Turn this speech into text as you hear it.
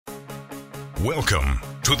Welcome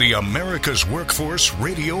to the America's Workforce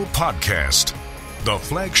Radio Podcast, the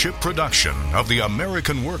flagship production of the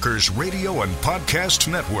American Workers Radio and Podcast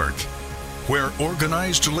Network, where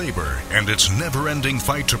organized labor and its never-ending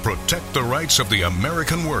fight to protect the rights of the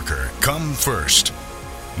American worker come first.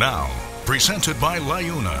 Now, presented by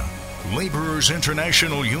LIUNA, Laborers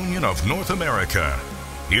International Union of North America.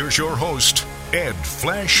 Here's your host, Ed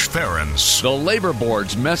Flash Ferens. The Labor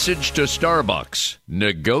Board's message to Starbucks: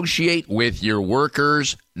 negotiate with your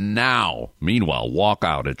workers now. Meanwhile, walk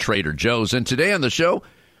out at Trader Joe's. And today on the show,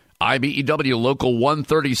 IBEW Local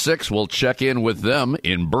 136 will check in with them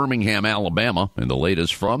in Birmingham, Alabama, and the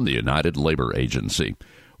latest from the United Labor Agency.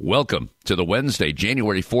 Welcome to the Wednesday,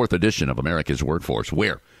 January 4th edition of America's Workforce,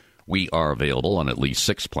 where we are available on at least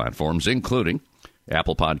 6 platforms, including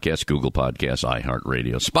Apple Podcasts, Google Podcasts,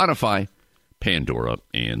 iHeartRadio, Spotify, Pandora,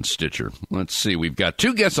 and Stitcher. Let's see. We've got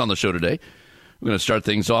 2 guests on the show today. We're going to start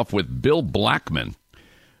things off with Bill Blackman.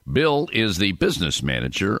 Bill is the business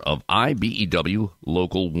manager of IBEW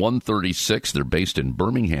Local 136. They're based in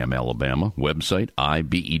Birmingham, Alabama. Website,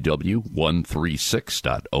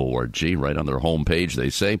 IBEW136.org. Right on their homepage,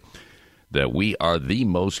 they say that we are the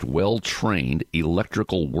most well-trained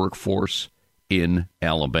electrical workforce in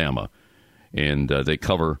Alabama. And they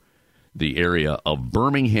cover the area of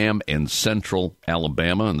Birmingham and Central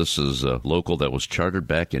Alabama, and this is a local that was chartered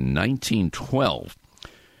back in 1912.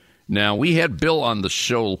 Now, we had Bill on the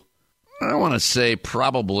show, I want to say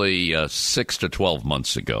probably 6 to 12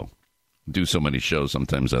 months ago. Do so many shows,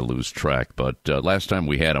 sometimes I lose track, but last time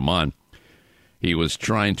we had him on, he was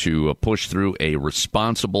trying to push through a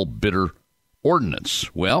responsible bidder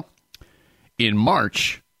ordinance. Well, in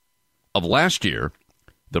March of last year,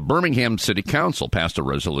 the Birmingham City Council passed a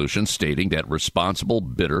resolution stating that responsible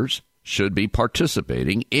bidders should be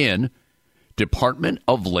participating in Department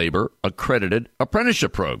of Labor accredited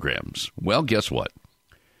apprenticeship programs. Well, guess what?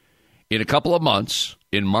 In a couple of months,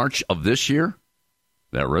 in March of this year,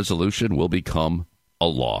 that resolution will become a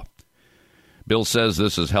law. Bill says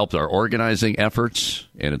this has helped our organizing efforts,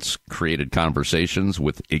 and it's created conversations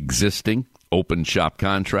with existing open shop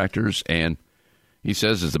contractors, and he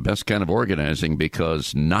says is the best kind of organizing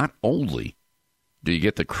because not only do you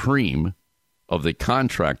get the cream of the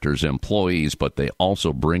contractor's employees, but they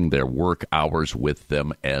also bring their work hours with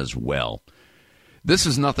them as well. This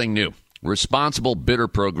is nothing new. Responsible bidder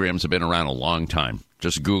programs have been around a long time.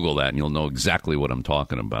 Just Google that and you'll know exactly what I'm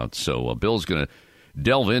talking about. So Bill's going to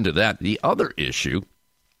delve into that. The other issue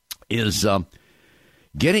is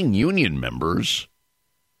getting union members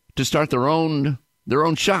to start their own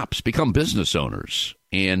shops, become business owners.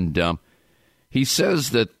 And he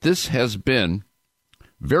says that this has been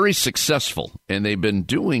very successful, and they've been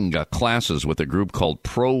doing classes with a group called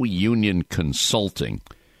Pro Union Consulting.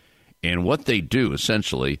 And what they do,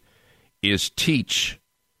 essentially, is teach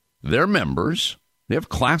their members, they have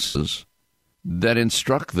classes that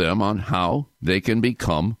instruct them on how they can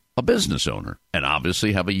become a business owner and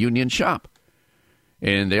obviously have a union shop.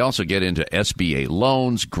 And they also get into SBA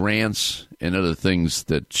loans, grants, and other things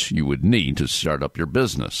that you would need to start up your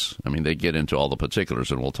business. I mean, they get into all the particulars,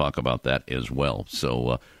 and we'll talk about that as well.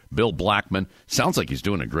 So Bill Blackman, sounds like he's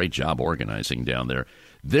doing a great job organizing down there.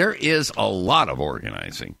 There is a lot of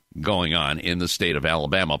organizing going on in the state of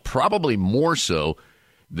Alabama, probably more so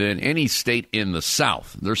than any state in the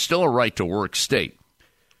South. There's still a right-to-work state,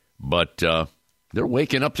 but they're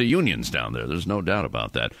waking up to unions down there. There's no doubt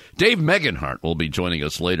about that. Dave Megenhart will be joining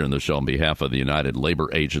us later in the show on behalf of the United Labor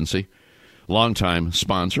Agency, longtime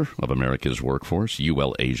sponsor of America's Workforce,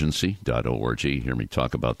 ulagency.org. Hear me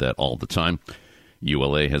talk about that all the time.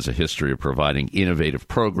 ULA has a history of providing innovative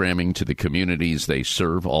programming to the communities they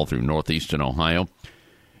serve all through northeastern Ohio.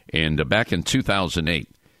 And back in 2008,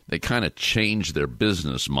 they kind of changed their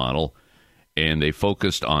business model, and they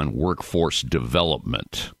focused on workforce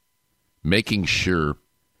development, making sure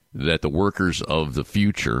that the workers of the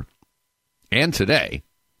future and today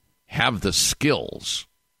have the skills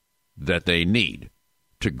that they need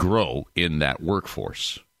to grow in that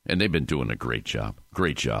workforce. And they've been doing a great job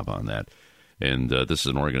on that. And this is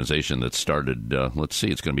an organization that started, it's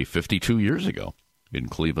going to be 52 years ago in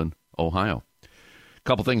Cleveland, Ohio. A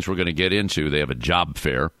couple things we're going to get into. They have a job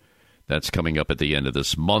fair that's coming up at the end of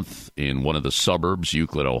this month in one of the suburbs,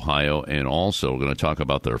 Euclid, Ohio. And also we're going to talk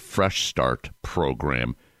about their Fresh Start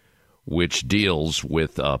program, which deals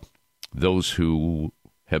with those who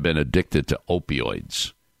have been addicted to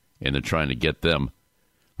opioids. And they're trying to get them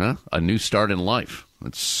a new start in life.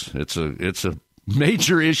 It's a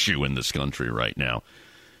major issue in this country right now.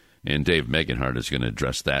 And Dave Megenhart is going to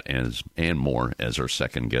address that and more as our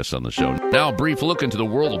second guest on the show. Now, a brief look into the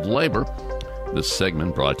world of labor. This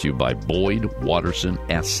segment brought to you by Boyd Watterson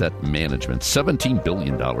Asset Management. $17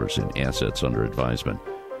 billion in assets under advisement.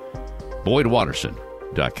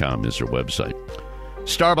 BoydWatterson.com is their website.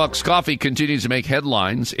 Starbucks Coffee continues to make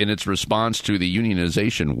headlines in its response to the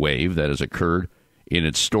unionization wave that has occurred in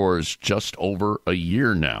its stores just over a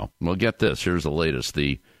year now. Well, get this. Here's the latest.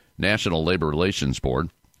 The National Labor Relations Board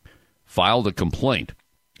filed a complaint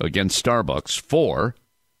against Starbucks for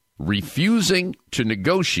refusing to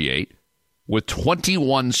negotiate with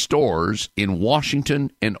 21 stores in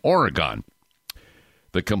Washington and Oregon.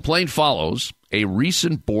 The complaint follows a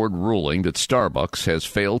recent board ruling that Starbucks has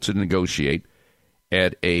failed to negotiate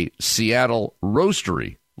at a Seattle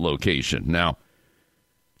roastery location. Now,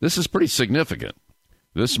 this is pretty significant.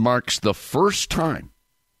 This marks the first time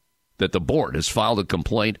that the board has filed a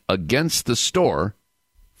complaint against the store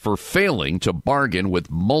for failing to bargain with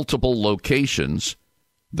multiple locations,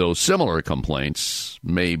 though similar complaints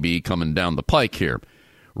may be coming down the pike here.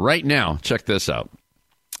 Right now, check this out.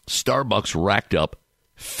 Starbucks racked up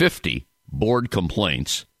 50 board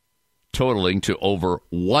complaints, totaling to over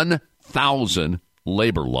 1,000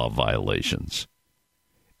 labor law violations.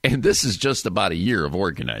 And this is just about a year of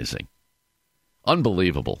organizing.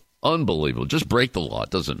 Unbelievable. Unbelievable. Just break the law. It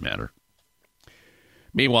doesn't matter.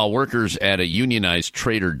 Meanwhile, workers at a unionized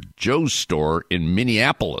Trader Joe's store in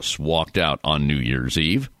Minneapolis walked out on New Year's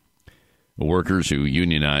Eve. The workers who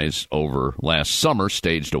unionized over last summer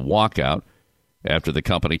staged a walkout after the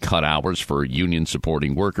company cut hours for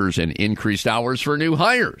union-supporting workers and increased hours for new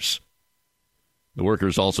hires. The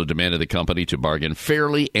workers also demanded the company to bargain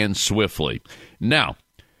fairly and swiftly. Now,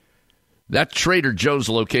 that Trader Joe's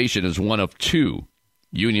location is one of 2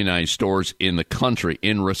 unionized stores in the country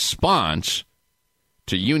in response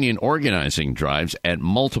to union organizing drives at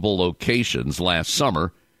multiple locations last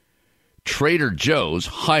summer. Trader Joe's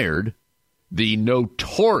hired the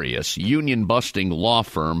notorious union-busting law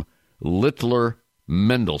firm Littler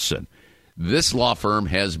Mendelson. This law firm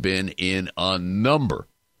has been in a number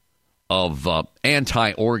of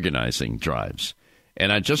anti-organizing drives.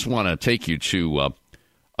 And I just want to take you to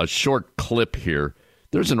a short clip here.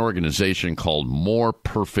 There's an organization called More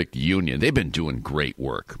Perfect Union. They've been doing great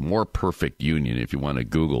work. More Perfect Union, if you want to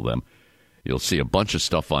Google them. You'll see a bunch of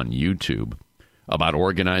stuff on YouTube about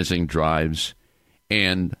organizing drives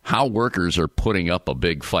and how workers are putting up a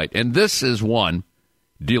big fight. And this is one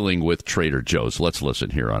dealing with Trader Joe's. Let's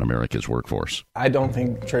listen here on America's Workforce. I don't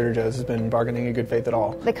think Trader Joe's has been bargaining in good faith at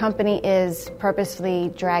all. The company is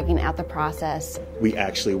purposefully dragging out the process. We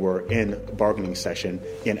actually were in a bargaining session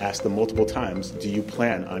and asked them multiple times, do you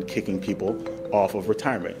plan on kicking people off of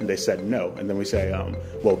retirement? And they said no. And then we say,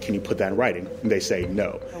 well, can you put that in writing? And they say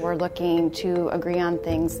no. We're looking to agree on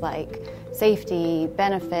things like safety,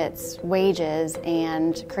 benefits, wages,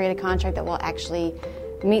 and create a contract that will actually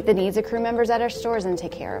meet the needs of crew members at our stores and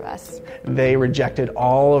take care of us. They rejected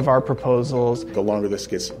all of our proposals. The longer this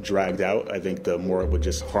gets dragged out, I think the more it would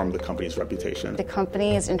just harm the company's reputation. The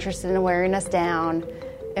company is interested in wearing us down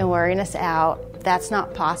and wearing us out. That's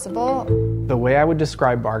not possible. The way I would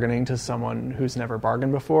describe bargaining to someone who's never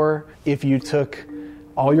bargained before, if you took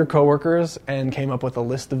all your coworkers and came up with a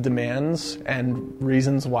list of demands and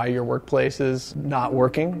reasons why your workplace is not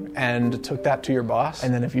working and took that to your boss,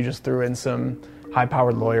 and then if you just threw in some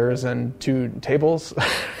high-powered lawyers and 2 tables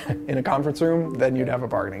in a conference room, then you'd have a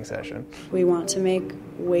bargaining session. We want to make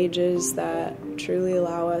wages that truly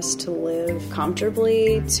allow us to live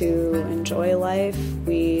comfortably, to enjoy life.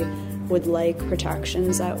 We would like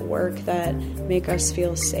protections at work that make us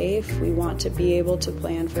feel safe. We want to be able to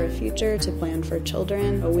plan for a future, to plan for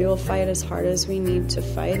children. We will fight as hard as we need to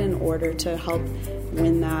fight in order to help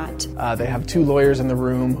win that. They have 2 lawyers in the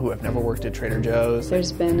room who have never worked at Trader Joe's.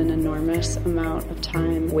 There's been an enormous amount of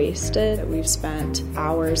time wasted. We've spent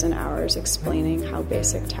hours and hours explaining how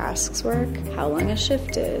basic tasks work, how long a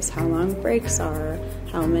shift is, how long breaks are,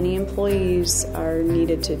 how many employees are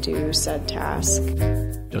needed to do said task.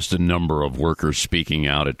 Just a number of workers speaking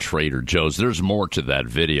out at Trader Joe's. There's more to that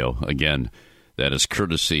video. Again, that is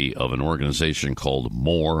courtesy of an organization called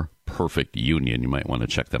More Perfect Union. You might want to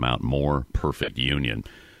check them out, More Perfect Union.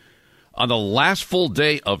 On the last full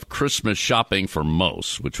day of Christmas shopping for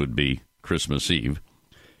most, which would be Christmas Eve,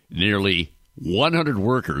 nearly 100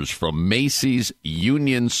 workers from Macy's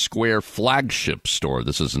Union Square flagship store,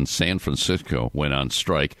 this is in San Francisco, went on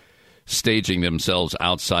strike, staging themselves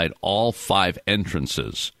outside all 5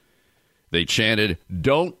 entrances. They chanted,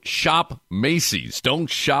 "Don't shop Macy's, don't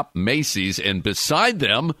shop Macy's," and beside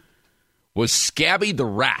them was Scabby the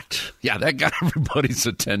Rat. Yeah, that got everybody's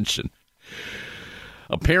attention.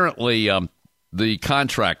 Apparently, the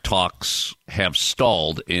contract talks have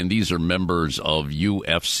stalled, and these are members of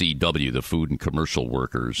UFCW, the Food and Commercial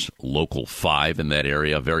Workers, Local 5 in that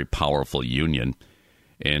area, a very powerful union.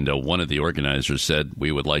 And one of the organizers said,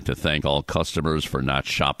 "We would like to thank all customers for not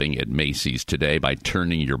shopping at Macy's today. By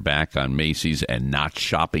turning your back on Macy's and not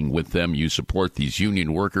shopping with them, you support these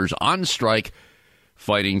union workers on strike,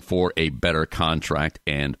 fighting for a better contract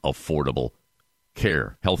and affordable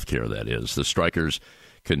care, health care, that is." The strikers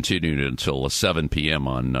continued until 7 p.m.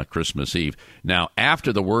 on Christmas Eve. Now,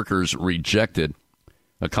 after the workers rejected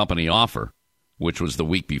a company offer, which was the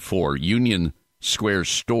week before, Union Square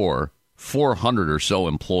store, 400 or so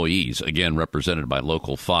employees, again represented by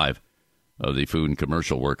Local 5 of the Food and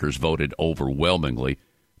Commercial Workers, voted overwhelmingly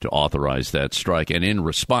to authorize that strike. And in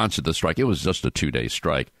response to the strike, it was just a 2-day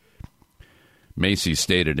strike, Macy's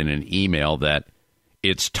stated in an email that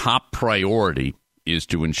its top priority is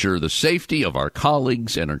to ensure the safety of our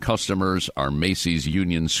colleagues and our customers. Our Macy's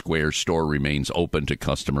Union Square store remains open to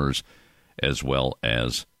customers as well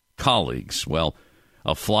as colleagues. Well,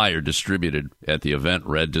 a flyer distributed at the event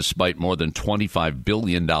read, "Despite more than $25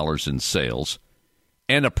 billion in sales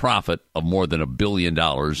and a profit of more than $1 billion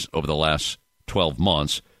over the last 12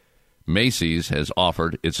 months, Macy's has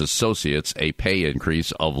offered its associates a pay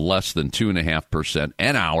increase of less than 2.5%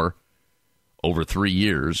 an hour over 3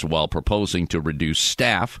 years, while proposing to reduce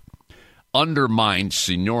staff, undermine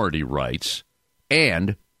seniority rights,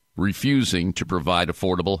 and refusing to provide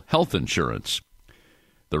affordable health insurance.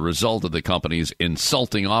 The result of the company's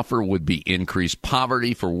insulting offer would be increased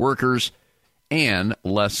poverty for workers and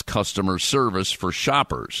less customer service for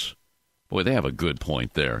shoppers." Boy, they have a good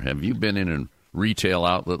point there. Have you been in a retail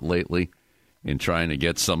outlet lately and trying to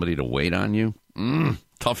get somebody to wait on you?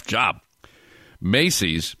 Tough job.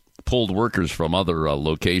 Macy's pulled workers from other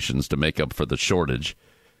locations to make up for the shortage,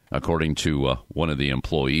 according to one of the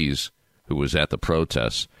employees who was at the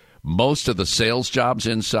protests. Most of the sales jobs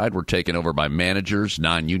inside were taken over by managers,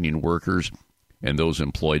 non-union workers, and those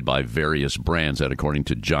employed by various brands, that according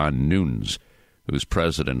to John Nunes, who's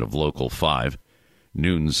president of Local 5.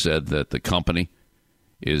 Nunes said that the company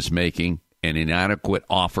is making an inadequate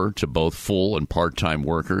offer to both full and part-time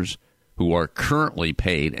workers who are currently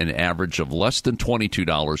paid an average of less than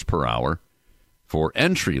 $22 per hour. For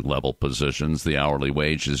entry-level positions, the hourly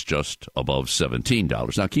wage is just above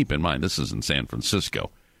 $17. Now, keep in mind, this is in San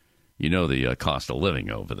Francisco. You know the cost of living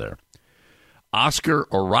over there. Oscar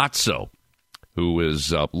Orazzo, who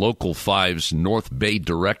is Local 5's North Bay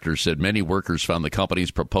director, said many workers found the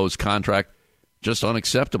company's proposed contract just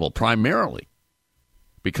unacceptable, primarily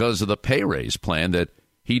because of the pay raise plan that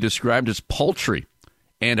he described as paltry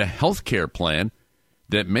and a health care plan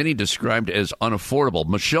that many described as unaffordable.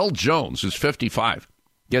 Michelle Jones, who's 55,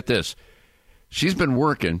 get this, she's been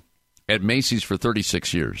working at Macy's for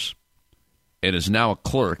 36 years and is now a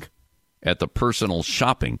clerk at the personal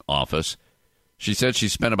shopping office. She said she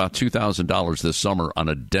spent about $2,000 this summer on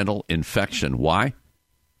a dental infection. Why?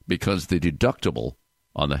 Because the deductible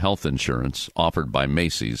on the health insurance offered by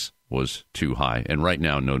Macy's was too high. And right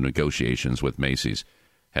now, no negotiations with Macy's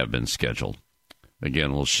have been scheduled. Again, a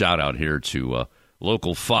little shout out here to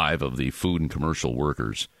Local 5 of the Food and Commercial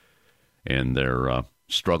Workers and their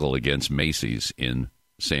struggle against Macy's in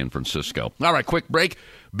San Francisco. All right, quick break.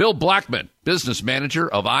 Bill Blackman, business manager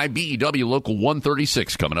of IBEW Local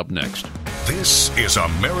 136, coming up next. This is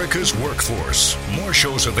America's Workforce. More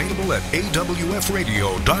shows available at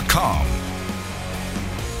awfradio.com.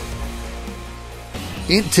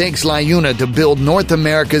 It takes LiUNA to build North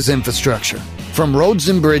America's infrastructure. From roads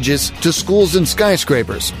and bridges to schools and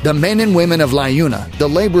skyscrapers, the men and women of LiUNA, the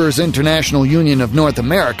Laborers International Union of North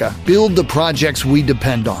America, build the projects we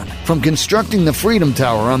depend on. From constructing the Freedom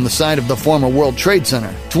Tower on the site of the former World Trade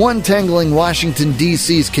Center to untangling Washington,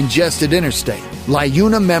 D.C.'s congested interstate,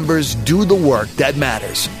 LiUNA members do the work that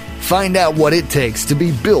matters. Find out what it takes to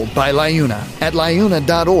be built by LiUNA at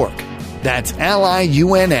liuna.org. That's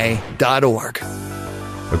liuna.org.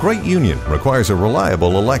 A great union requires a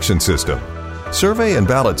reliable election system. Survey and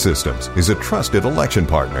Ballot Systems is a trusted election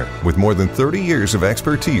partner with more than 30 years of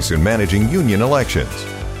expertise in managing union elections.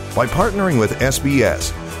 By partnering with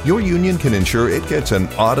SBS, your union can ensure it gets an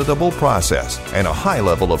auditable process and a high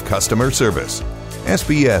level of customer service.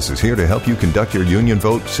 SBS is here to help you conduct your union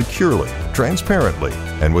vote securely, transparently,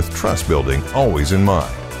 and with trust building always in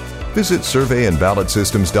mind. Visit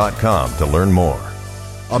surveyandballotsystems.com to learn more.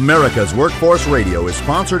 America's Workforce Radio is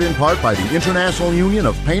sponsored in part by the International Union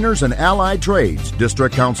of Painters and Allied Trades,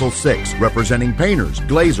 District Council 6, representing painters,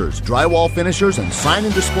 glazers, drywall finishers, and sign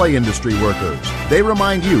and display industry workers. They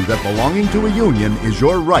remind you that belonging to a union is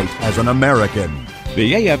your right as an American.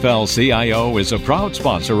 The AFL-CIO is a proud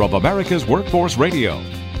sponsor of America's Workforce Radio.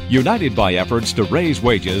 United by efforts to raise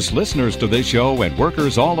wages, listeners to this show and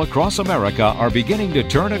workers all across America are beginning to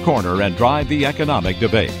turn a corner and drive the economic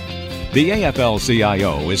debate. The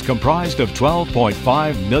AFL-CIO is comprised of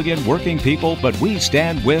 12.5 million working people, but we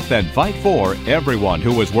stand with and fight for everyone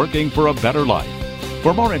who is working for a better life.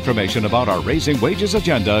 For more information about our Raising Wages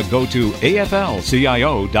agenda, go to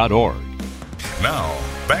aflcio.org. Now,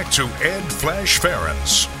 back to Ed Flash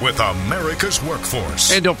Ferens with America's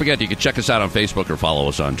Workforce. And don't forget, you can check us out on Facebook or follow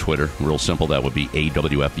us on Twitter. Real simple, that would be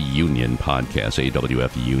AWF Union Podcast,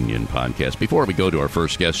 AWF Union Podcast. Before we go to our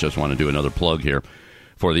first guest, just want to do another plug here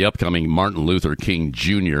for the upcoming Martin Luther King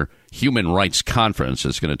Jr. Human Rights Conference.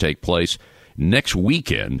 It's going to take place next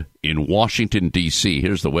weekend in Washington, D.C.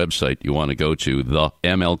 Here's the website you want to go to,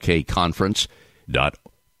 themlkconference.org,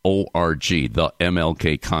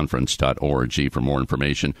 themlkconference.org for more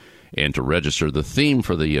information and to register. The theme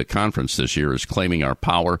for the conference this year is Claiming Our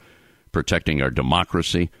Power, Protecting Our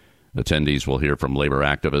Democracy. Attendees will hear from labor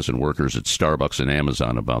activists and workers at Starbucks and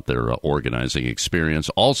Amazon about their organizing experience.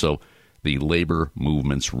 Also, the labor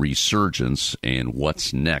movement's resurgence and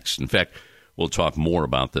what's next. In fact, we'll talk more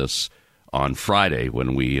about this on Friday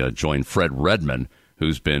when we join Fred Redmond,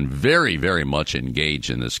 who's been very, very much engaged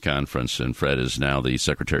in this conference. And Fred is now the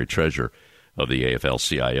Secretary-Treasurer of the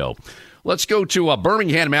AFL-CIO. Let's go to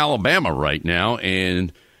Birmingham, Alabama right now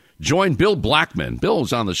and join Bill Blackman. Bill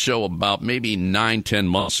was on the show about maybe 9-10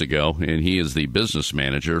 months ago, and he is the business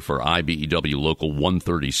manager for IBEW Local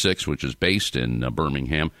 136, which is based in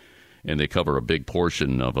Birmingham. And they cover a big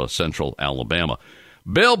portion of central Alabama.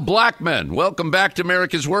 Bill Blackman, welcome back to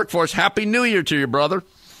America's Workforce. Happy New Year to you, brother.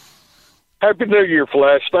 Happy New Year,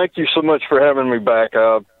 Flash. Thank you so much for having me back.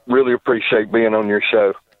 I really appreciate being on your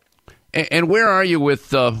show. And where are you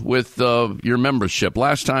with your membership?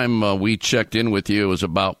 Last time we checked in with you, it was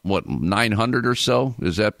about, 900 or so?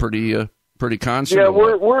 Is that pretty constant? Yeah,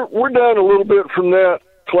 we're down a little bit from that.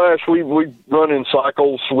 Flash, we run in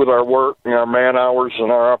cycles with our work and our man hours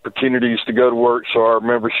and our opportunities to go to work, so our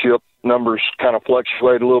membership numbers kind of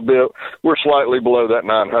fluctuate a little bit. We're slightly below that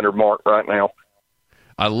 900 mark right now.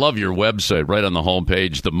 I love your website right on the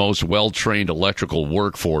homepage, the most well-trained electrical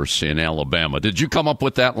workforce in Alabama. Did you come up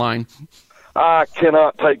with that line? I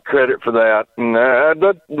cannot take credit for that. And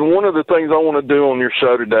one of the things I want to do on your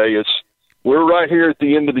show today is we're right here at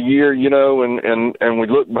the end of the year, and we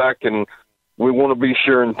look back and we want to be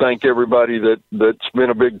sure and thank everybody that's been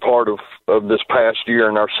a big part of this past year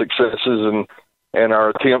and our successes and our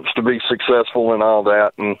attempts to be successful and all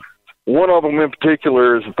that. And one of them in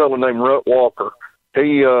particular is a fellow named Rut Walker.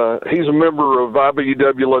 He's a member of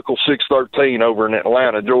IBEW Local 613 over in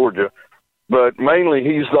Atlanta, Georgia. But mainly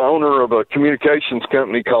he's the owner of a communications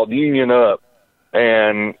company called Union Up.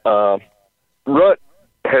 And Rut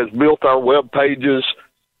has built our web pages.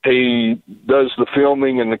 He does the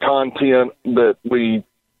filming and the content that we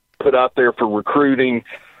put out there for recruiting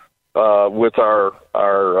with our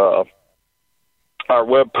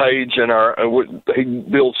web page, and he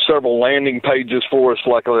builds several landing pages for us,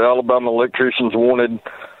 like the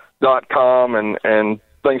AlabamaElectriciansWanted.com and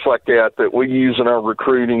things like that we use in our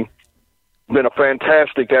recruiting. Been a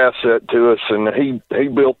fantastic asset to us, and he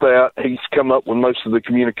built that. He's come up with most of the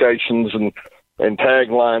communications and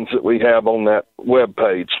taglines that we have on that web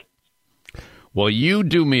page. Well, you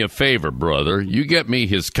do me a favor, brother. You get me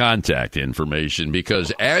his contact information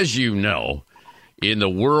because, as you know, in the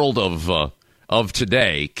world of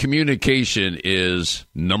today, communication is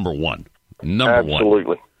number one.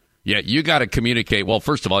 Absolutely. Yeah, you got to communicate. Well,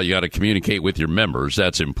 first of all, you got to communicate with your members.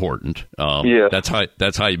 That's important. Yes.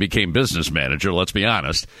 That's how you became business manager. Let's be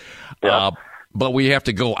honest. Yeah. But we have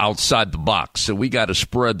to go outside the box. So we got to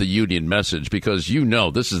spread the union message because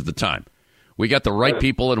this is the time. We got the right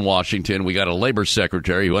people in Washington. We got a labor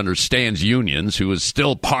secretary who understands unions, who is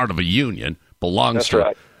still part of a union, belongs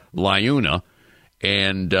to LIUNA,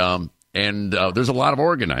 and there's a lot of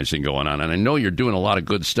organizing going on. And I know you're doing a lot of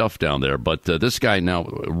good stuff down there. But this guy now,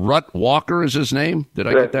 Rut Walker is his name. Did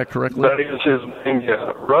I get that correctly? That is his name.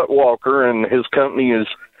 Yeah, Rut Walker, and his company is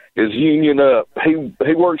Union Up. He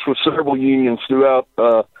works with several unions throughout,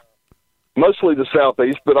 mostly the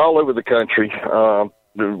Southeast, but all over the country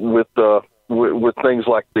with things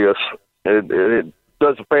like this. It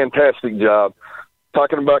does a fantastic job.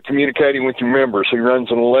 Talking about communicating with your members, he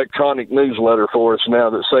runs an electronic newsletter for us now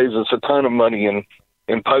that saves us a ton of money in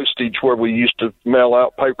postage where we used to mail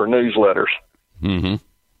out paper newsletters. Mm-hmm.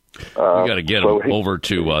 We got to get over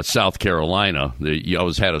to South Carolina.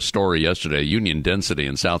 I had a story yesterday. Union density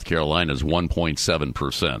in South Carolina is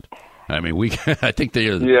 1.7%. I mean, I think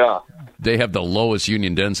they have the lowest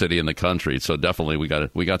union density in the country. So definitely we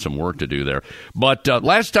got some work to do there. But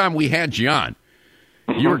last time we had you on,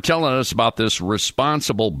 you were telling us about this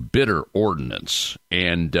responsible bidder ordinance,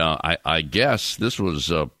 and I guess this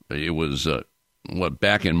was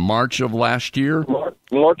back in March of last year.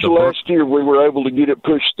 March of last year, we were able to get it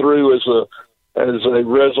pushed through as a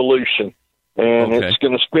resolution, and it's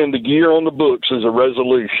going to spend a year on the books as a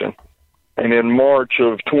resolution, and in March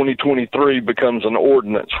of 2023 becomes an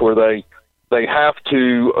ordinance where they have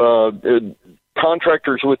to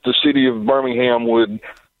contractors with the city of Birmingham would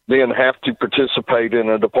then have to participate in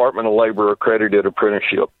a Department of Labor accredited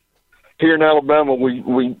apprenticeship. Here in Alabama,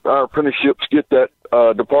 our apprenticeships get that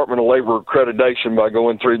Department of Labor accreditation by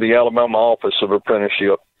going through the Alabama Office of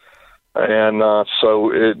Apprenticeship. And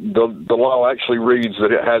so the law actually reads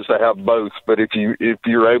that it has to have both. But if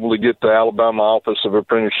you're able to get the Alabama Office of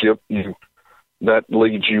Apprenticeship, that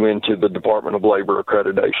leads you into the Department of Labor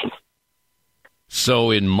accreditation.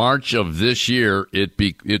 So in March of this year, it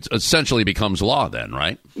essentially becomes law then,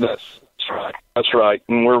 right? That's right. That's right.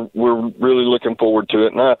 And we're really looking forward to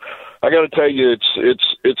it. And I got to tell you,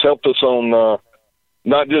 it's helped us on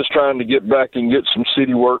not just trying to get back and get some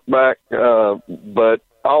city work back, but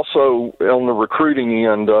also on the recruiting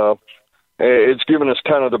end. It's given us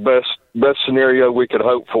kind of the best scenario we could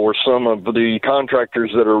hope for. Some of the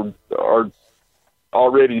contractors that are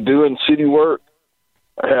already doing city work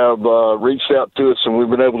have reached out to us, and we've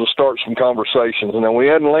been able to start some conversations. Now, we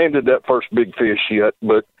hadn't landed that first big fish yet,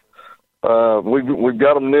 but we've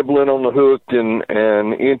got them nibbling on the hook and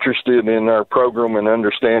interested in our program and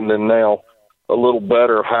understanding now a little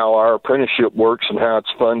better how our apprenticeship works and how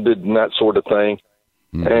it's funded and that sort of thing.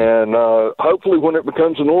 Mm-hmm. And hopefully when it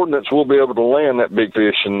becomes an ordinance, we'll be able to land that big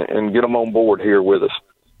fish and get them on board here with us.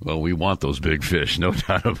 Well, we want those big fish, no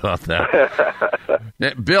doubt about that.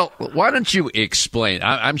 Now, Bill, why don't you explain?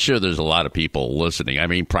 I'm sure there's a lot of people listening. I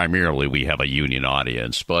mean, primarily we have a union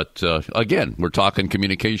audience, but again, we're talking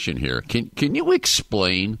communication here. Can you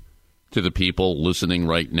explain to the people listening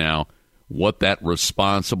right now what that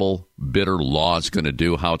responsible bidder law is going to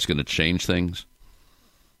do, how it's going to change things?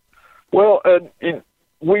 Well,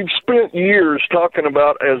 we've spent years talking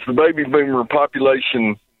about as the baby boomer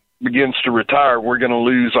population begins to retire, we're going to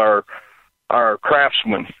lose our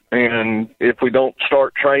craftsmen. And if we don't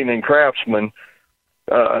start training craftsmen,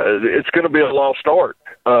 it's going to be a lost art.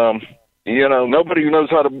 Nobody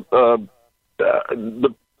knows how to,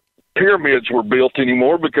 the pyramids were built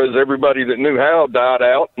anymore because everybody that knew how died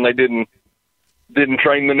out and they didn't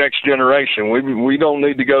train the next generation. We don't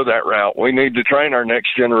need to go that route. We need to train our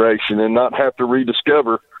next generation and not have to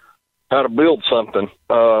rediscover how to build something.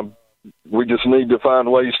 We just need to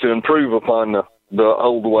find ways to improve upon the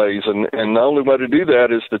old ways, and the only way to do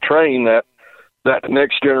that is to train that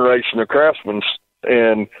next generation of craftsmen.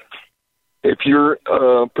 And if you're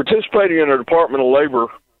participating in a Department of Labor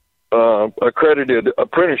accredited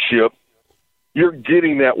apprenticeship, you're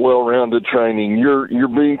getting that well-rounded training. You're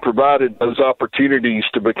being provided those opportunities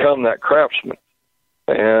to become that craftsman.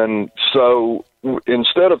 And so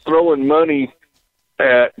instead of throwing money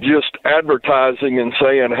at just advertising and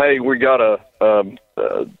saying, hey, we got a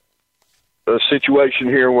situation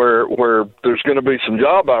here where there's going to be some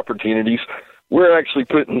job opportunities, we're actually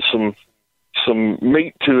putting some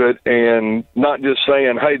meat to it and not just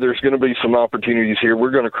saying, hey, there's going to be some opportunities here. We're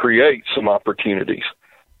going to create some opportunities.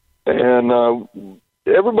 And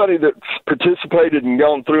everybody that's participated and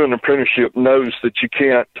gone through an apprenticeship knows that you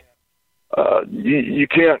can't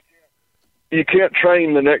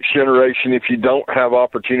train the next generation if you don't have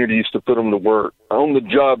opportunities to put them to work.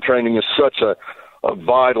 On-the-job training is such a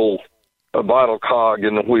vital cog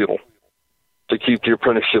in the wheel to keep the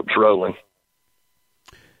apprenticeships rolling.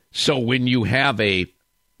 So when you have a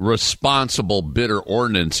responsible bidder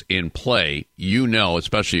ordinance in play,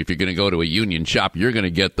 especially if you're going to go to a union shop, you're going to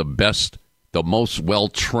get the most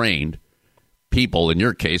well-trained people. In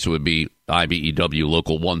your case, it would be IBEW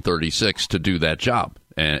Local 136 to do that job.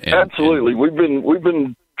 Absolutely. We've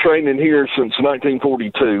been training here since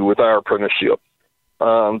 1942 with our apprenticeship.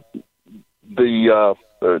 We've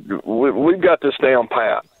got this down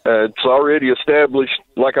pat. It's already established.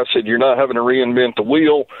 Like I said, you're not having to reinvent the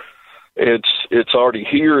wheel. It's already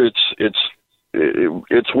here.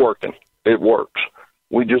 It's working. It works.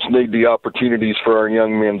 We just need the opportunities for our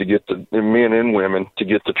young men to get men and women to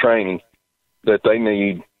get the training that they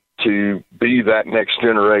need to be that next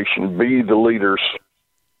generation, be the leaders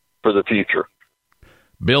for the future.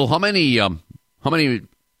 Bill, how many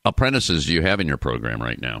apprentices do you have in your program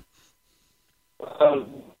right now? A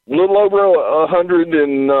little over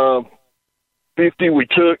 150. We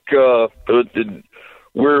took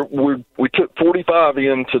we took 45 35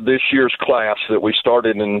 into this year's class that we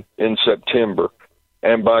started in September.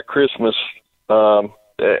 And by Christmas,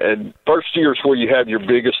 and first year is where you have your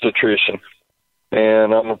biggest attrition.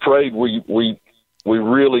 And I'm afraid we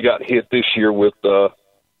really got hit this year with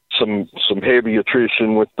some heavy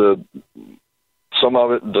attrition with some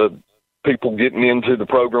of it, the people getting into the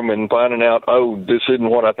program and finding out, oh, this isn't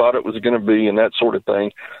what I thought it was going to be, and that sort of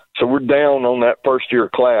thing. So we're down on that first year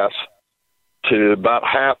class to about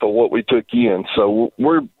half of what we took in. So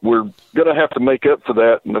we're going to have to make up for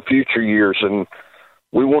that in the future years, and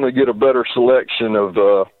we want to get a better selection of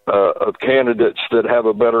candidates that have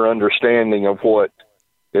a better understanding of what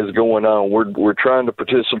is going on. We're trying to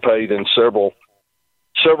participate in several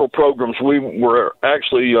programs. We were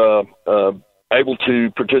actually able to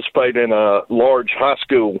participate in a large high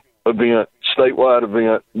school event, statewide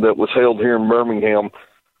event that was held here in Birmingham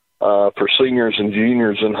for seniors and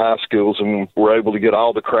juniors in high schools, and we're able to get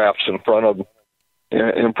all the crafts in front of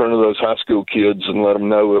those high school kids and let them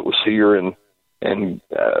know it was here. And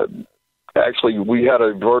actually, we had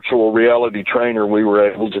a virtual reality trainer. We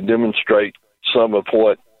were able to demonstrate some of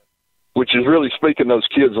which is really speaking those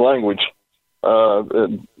kids' language,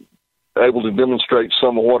 able to demonstrate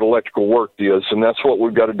some of what electrical work is, and that's what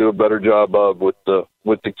we've got to do a better job of with the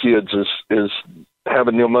kids is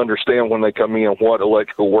having them understand when they come in what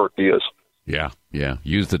electrical work is. Yeah.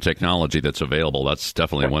 Use the technology that's available. That's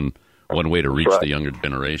definitely one way to reach the younger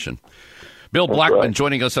generation. Bill Blackman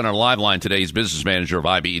joining us on our live line today. He's business manager of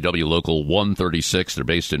IBEW Local 136. They're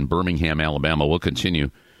based in Birmingham, Alabama. We'll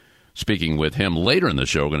continue speaking with him later in the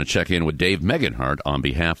show. We're going to check in with Dave Megenhart on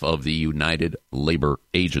behalf of the United Labor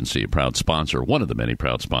Agency, a proud sponsor, one of the many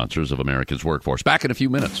proud sponsors of America's Workforce. Back in a few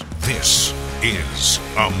minutes. This is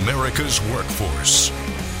America's Workforce.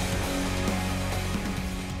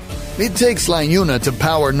 It takes LiUNA to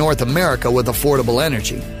power North America with affordable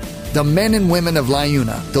energy. The men and women of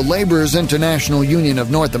LiUNA, the Laborers International Union of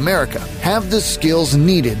North America, have the skills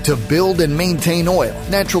needed to build and maintain oil,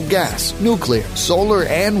 natural gas, nuclear, solar,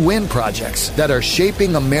 and wind projects that are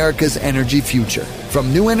shaping America's energy future.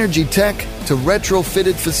 From new energy tech to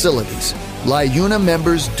retrofitted facilities, LiUNA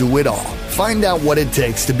members do it all. Find out what it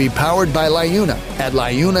takes to be powered by LiUNA at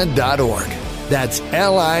liuna.org. That's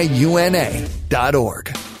LIUNA.org.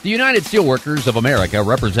 The United Steelworkers of America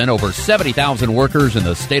represent over 70,000 workers in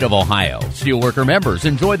the state of Ohio. Steelworker members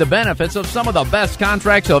enjoy the benefits of some of the best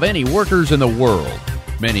contracts of any workers in the world.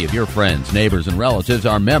 Many of your friends, neighbors, and relatives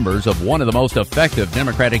are members of one of the most effective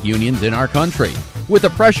democratic unions in our country. With the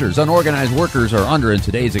pressures unorganized workers are under in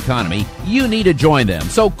today's economy, you need to join them.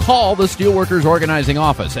 So call the Steelworkers Organizing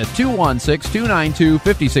Office at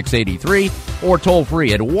 216-292-5683 or toll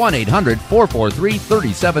free at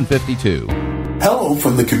 1-800-443-3752. Hello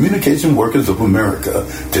from the Communication Workers of America,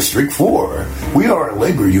 District 4. We are a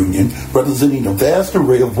labor union representing a vast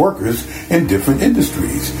array of workers in different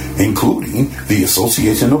industries, including the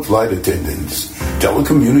Association of Flight Attendants,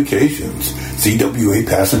 Telecommunications, CWA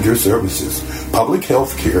Passenger Services, Public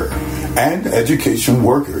Health Care, and Education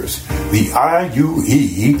Workers, the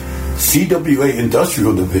IUE, CWA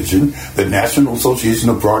Industrial Division, the National Association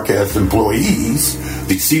of Broadcast Employees,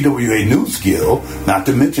 the CWA News Guild, not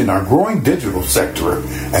to mention our growing digital sector,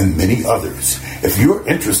 and many others. If you're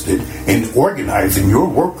interested in organizing your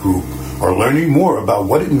work group or learning more about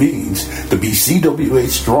what it means to be CWA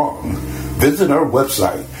strong, visit our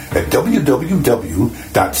website at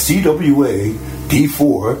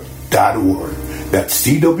www.cwad4.org. That's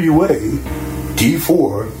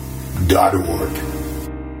cwad4.org.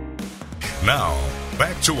 Now,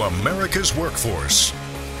 back to America's Workforce.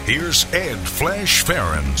 Here's Ed Flash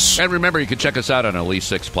Ferens. And remember, you can check us out on at least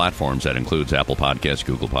 6 platforms. That includes Apple Podcasts,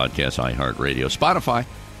 Google Podcasts, iHeartRadio, Spotify,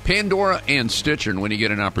 Pandora, and Stitcher. And when you get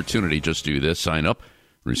an opportunity, just do this. Sign up,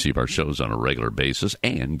 receive our shows on a regular basis,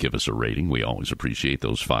 and give us a rating. We always appreciate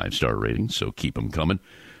those 5-star ratings, so keep them coming.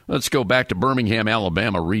 Let's go back to Birmingham,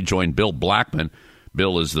 Alabama. Rejoin Bill Blackman.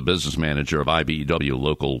 Bill is the business manager of IBEW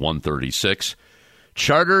Local 136.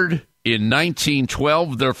 Chartered in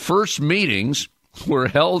 1912, their first meetings were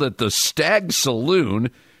held at the Stag Saloon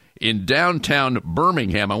in downtown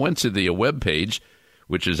Birmingham. I went to the webpage,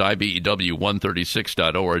 which is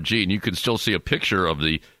IBEW136.org, and you can still see a picture of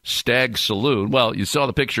the Stag Saloon. Well, you saw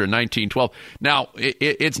the picture in 1912. Now,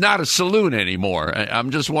 it's not a saloon anymore. I'm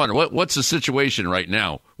just wondering, what's the situation right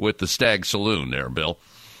now with the Stag Saloon there, Bill?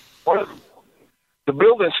 Well, the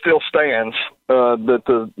building still stands that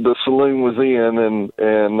the saloon was in, and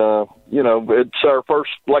you know, it's our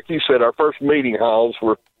first, like you said, our first meeting halls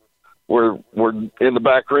were in the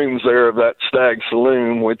back rooms there of that Stag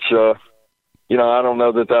Saloon, which you know, I don't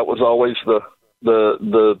know that was always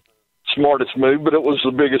the smartest move, but it was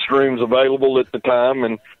the biggest rooms available at the time,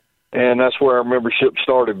 and that's where our membership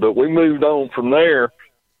started. But we moved on from there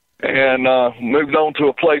and moved on to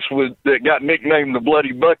a place that got nicknamed the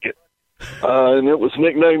Bloody Bucket. And it was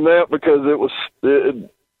nicknamed that because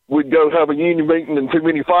we'd go have a union meeting and too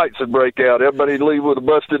many fights would break out. Everybody'd leave with a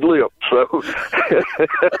busted lip. So,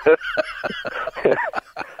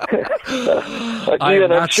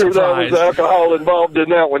 again, I'm sure surprised. there was alcohol involved in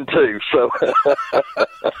that one too. So,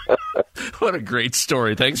 what a great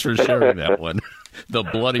story. Thanks for sharing that one. The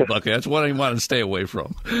Bloody Bucket. That's what I want to stay away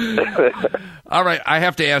from. All right. I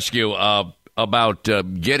have to ask you about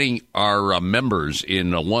getting our members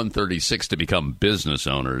in 136 to become business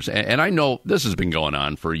owners. And I know this has been going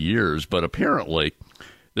on for years, but apparently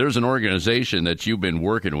there's an organization that you've been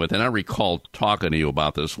working with. And I recall talking to you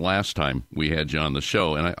about this last time we had you on the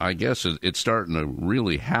show. And I guess it's starting to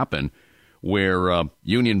really happen, where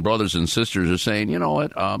union brothers and sisters are saying, you know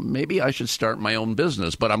what, maybe I should start my own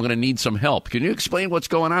business, but I'm going to need some help. Can you explain what's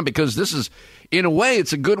going on? Because this is, in a way,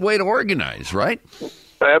 it's a good way to organize, right?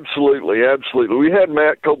 Absolutely, absolutely. We had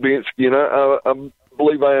Matt Kolbinski, and I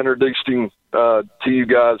believe I introduced him to you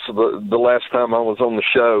guys the last time I was on the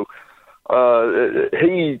show.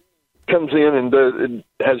 He comes in and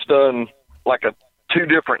has done like 2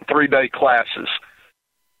 different 3-day classes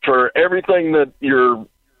for everything that your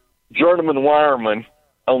journeyman wireman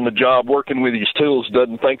on the job working with his tools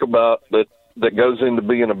doesn't think about that goes into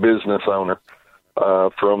being a business owner,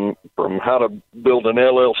 from how to build an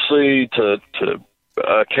LLC to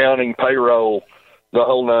accounting, payroll, the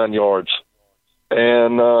whole 9 yards.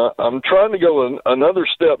 And I'm trying to go another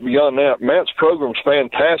step beyond that. Matt's program's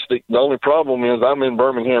fantastic. The only problem is I'm in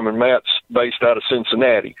Birmingham and Matt's based out of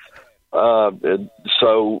Cincinnati.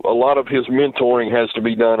 So a lot of his mentoring has to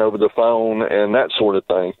be done over the phone and that sort of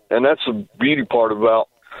thing. And that's the beauty part about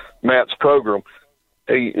Matt's program.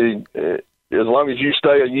 He as long as you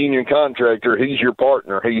stay a union contractor, he's your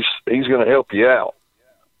partner. He's going to help you out.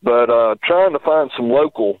 But trying to find some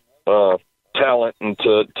local talent and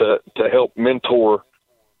to help mentor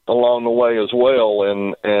along the way as well.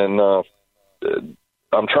 And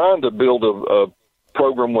I'm trying to build a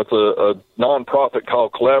program with a nonprofit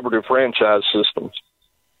called Collaborative Franchise Systems.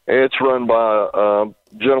 It's run by a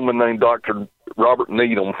gentleman named Dr. Robert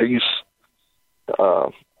Needham. His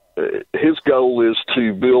goal is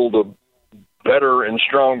to build a better and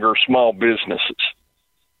stronger small businesses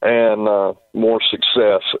and more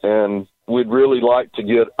success. And we'd really like to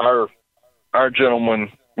get our gentlemen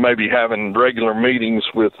maybe having regular meetings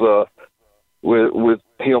with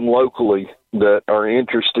him locally that are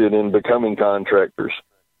interested in becoming contractors.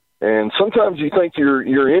 And sometimes you think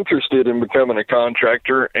you're interested in becoming a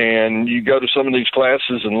contractor, and you go to some of these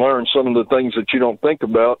classes and learn some of the things that you don't think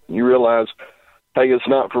about, and you realize, hey, it's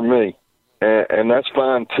not for me. And that's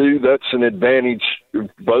fine too. That's an advantage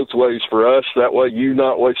both ways for us. That way you've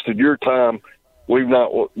not wasted your time. We've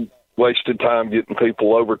not wasted time getting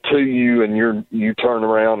people over to you, and you turn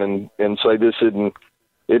around and say, this isn't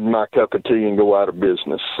my cup of tea, and go out of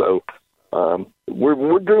business. So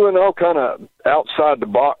we're doing all kind of outside the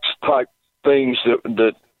box type things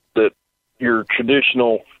that your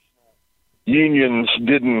traditional unions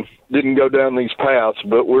didn't go down these paths,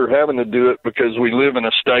 but we're having to do it because we live in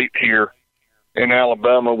a state here in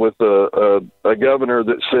Alabama with a governor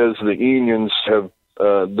that says the unions have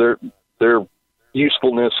their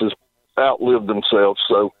usefulness has outlived themselves.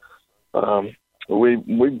 So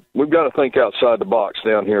we've got to think outside the box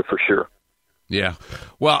down here for sure. Yeah.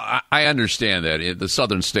 Well, I understand that. In the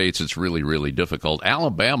southern states, it's really, really difficult.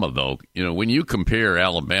 Alabama, though, when you compare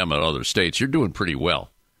Alabama to other states, you're doing pretty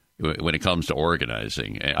well when it comes to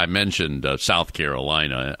organizing. I mentioned South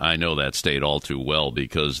Carolina. I know that state all too well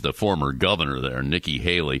because the former governor there, Nikki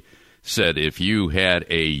Haley, said if you had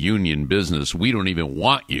a union business, we don't even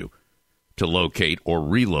want you to locate or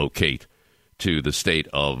relocate to the state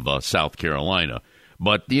of South Carolina.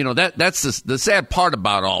 But, that's the sad part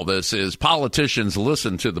about all this is politicians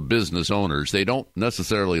listen to the business owners. They don't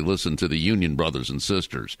necessarily listen to the union brothers and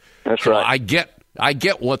sisters. That's right. I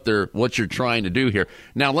get what you're trying to do here.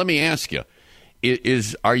 Now, let me ask you,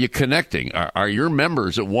 are you connecting? Are your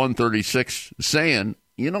members at 136 saying,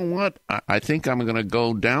 you know what, I think I'm going to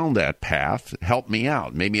go down that path. Help me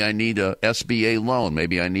out. Maybe I need a SBA loan.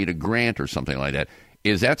 Maybe I need a grant or something like that.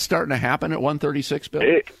 Is that starting to happen at 136,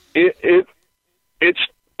 Bill? It's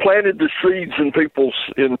planted the seeds in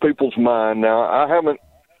people's mind. Now, I haven't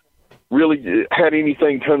really had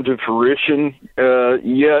anything come to fruition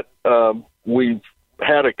yet. We've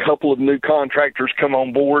had a couple of new contractors come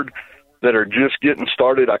on board that are just getting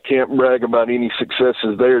started. I can't brag about any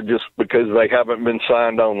successes there just because they haven't been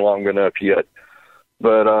signed on long enough yet.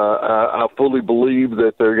 But I fully believe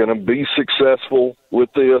that they're going to be successful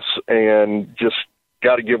with this, and just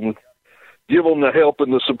got to give them the help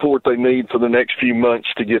and the support they need for the next few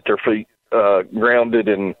months to get their feet grounded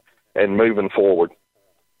and moving forward.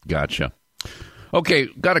 Gotcha. Okay,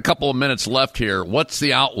 got a couple of minutes left here. What's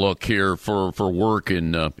the outlook here for work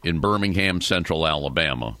in Birmingham, Central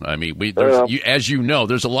Alabama? I mean, as you know,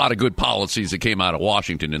 there's a lot of good policies that came out of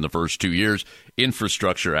Washington in the first 2 years.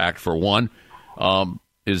 Infrastructure Act, for one.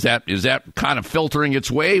 Is that kind of filtering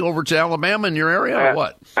its way over to Alabama in your area, or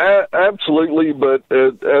what? Absolutely, but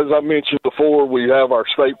as I mentioned before, we have our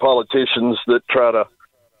state politicians that try to.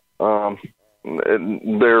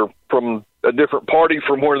 They're from a different party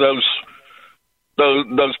from where those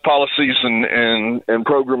policies and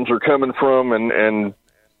programs are coming from, and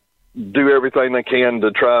do everything they can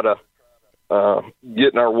to try to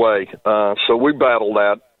get in our way. So we battle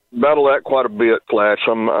that quite a bit, Flash.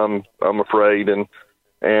 I'm afraid, and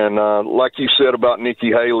like you said about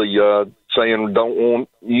Nikki Haley saying don't want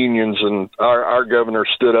unions, and our governor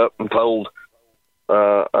stood up and told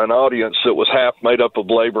an audience that was half made up of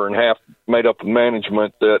labor and half made up of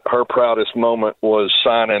management that her proudest moment was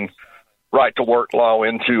signing right to work law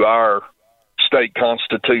into our state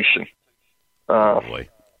constitution.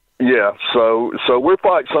 Yeah, so we're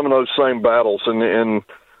fighting some of those same battles, and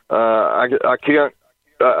I can't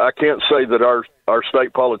say that our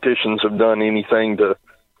state politicians have done anything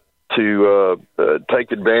to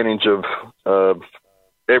take advantage of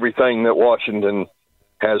everything that Washington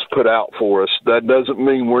has put out for us. That doesn't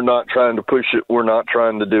mean we're not trying to push it. We're not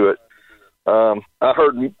trying to do it. I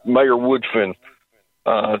heard Mayor Woodfin,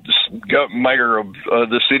 mayor of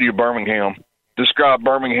the city of Birmingham, describe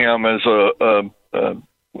Birmingham as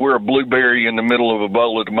we're a blueberry in the middle of a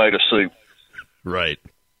bowl of tomato soup. Right.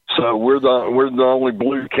 So we're the only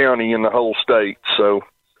blue county in the whole state. So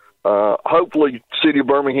hopefully, city of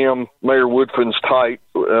Birmingham, Mayor Woodfin's tight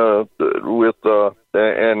with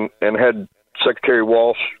and had Secretary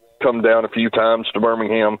Walsh come down a few times to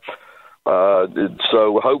Birmingham.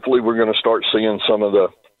 So hopefully, we're going to start seeing some of the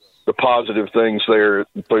positive things there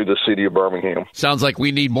through the city of Birmingham. Sounds like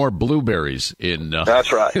we need more blueberries in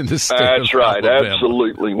that's right. In the state that's of right. Alabama.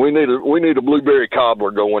 Absolutely. We need a blueberry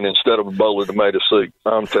cobbler going instead of a bowl of tomato soup.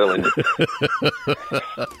 I'm telling you.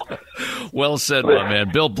 Well said, my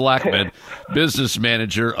man. Bill Blackman, business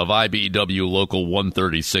manager of IBEW Local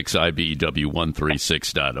 136,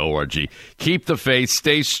 IBEW136.org. Keep the faith,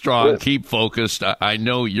 stay strong, keep focused. I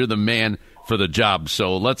know you're the man for the job,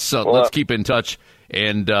 so let's keep in touch.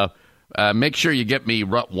 And make sure you get me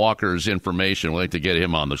Rut Walker's information. We'd like to get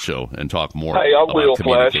him on the show and talk more. Hey, I will,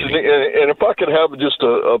 Flash. And if I could have just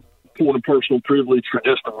a point of personal privilege for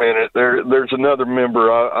just a minute, there's another member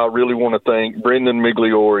I really want to thank, Brendan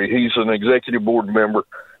Migliori. He's an executive board member,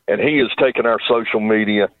 and he has taken our social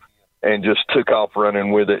media and just took off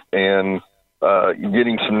running with it and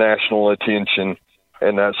getting some national attention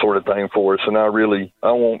and that sort of thing for us. And I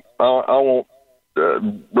want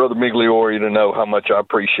Brother Migliori to know how much I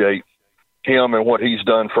appreciate him and what he's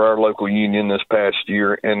done for our local union this past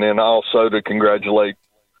year, and then also to congratulate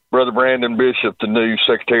Brother Brandon Bishop, the new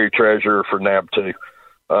Secretary-Treasurer for NAB2,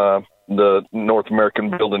 the North American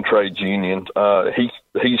Building Trades Union.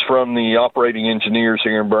 He's from the operating engineers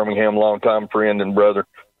here in Birmingham, longtime friend and brother,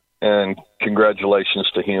 and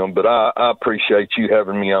congratulations to him. But I appreciate you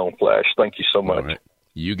having me on, Flash. Thank you so much. All right.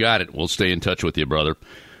 You got it. We'll stay in touch with you, brother.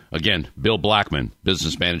 Again, Bill Blackman,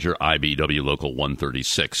 business manager, IBEW Local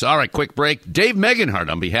 136. All right, quick break. Dave Meganhart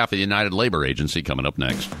on behalf of the United Labor Agency coming up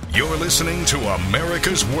next. You're listening to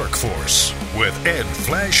America's Workforce with Ed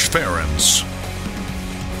Flash Ferens.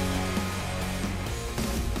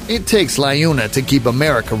 It takes LIUNA to keep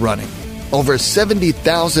America running. Over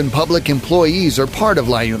 70,000 public employees are part of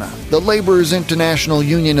LIUNA, the Laborers International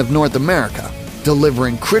Union of North America,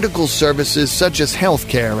 delivering critical services such as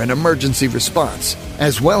healthcare and emergency response,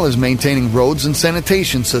 as well as maintaining roads and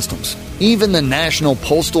sanitation systems. Even the National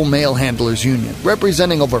Postal Mail Handlers Union,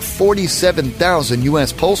 representing over 47,000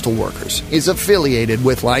 U.S. postal workers, is affiliated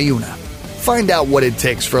with LIUNA. Find out what it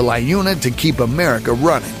takes for LIUNA to keep America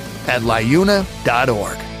running at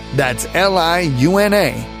LIUNA.org. That's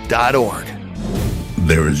LIUNA.org.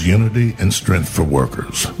 There is unity and strength for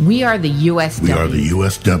workers. We are the USW. We are the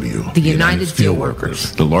USW. The United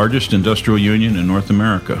Steelworkers. The largest industrial union in North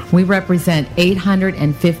America. We represent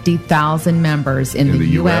 850,000 members in the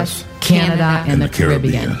U.S., Canada, and the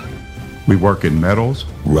Caribbean. We work in metals,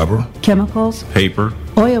 rubber, chemicals, paper,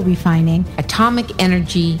 oil refining, atomic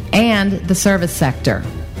energy, and the service sector.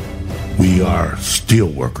 We are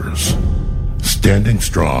steelworkers, standing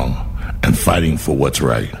strong and fighting for what's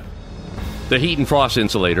right. The Heat and Frost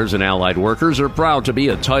Insulators and Allied Workers are proud to be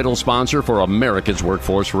a title sponsor for America's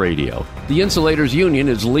Workforce Radio. The Insulators Union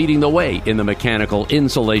is leading the way in the mechanical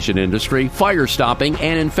insulation industry, fire stopping,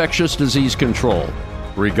 and infectious disease control.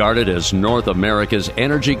 Regarded as North America's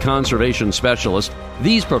energy conservation specialists,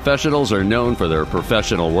 these professionals are known for their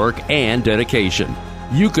professional work and dedication.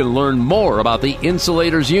 You can learn more about the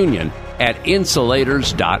Insulators Union at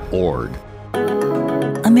insulators.org.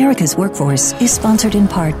 America's Workforce is sponsored in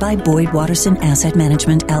part by Boyd Watterson Asset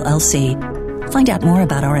Management, LLC. Find out more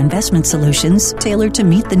about our investment solutions tailored to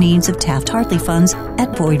meet the needs of Taft-Hartley funds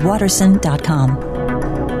at boydwatterson.com.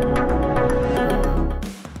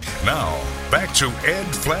 Now, back to Ed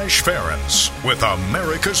Flash Ferens with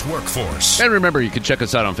America's Workforce. And remember, you can check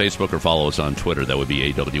us out on Facebook or follow us on Twitter. That would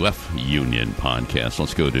be AWF Union Podcast.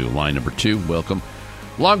 Let's go to line number 2. Welcome.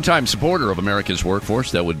 Longtime supporter of America's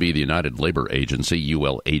Workforce, that would be the United Labor Agency,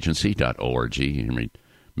 ulagency.org. You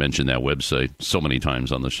mentioned that website so many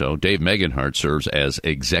times on the show. Dave Megenhart serves as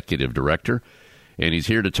executive director, and he's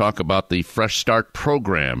here to talk about the Fresh Start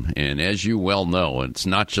program. And as you well know, it's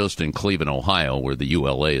not just in Cleveland, Ohio, where the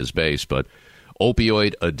ULA is based, but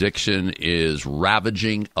opioid addiction is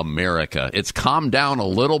ravaging America. It's calmed down a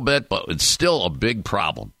little bit, but it's still a big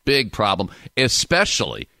problem,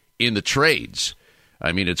 especially in the trades.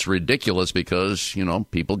 I mean, it's ridiculous because,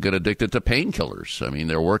 people get addicted to painkillers. I mean,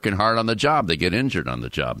 they're working hard on the job. They get injured on the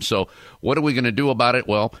job. So what are we going to do about it?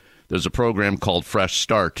 Well, there's a program called Fresh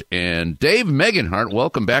Start. And Dave Megenhart,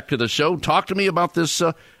 welcome back to the show. Talk to me about this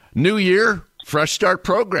new year Fresh Start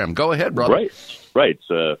program. Go ahead, brother. Right. It's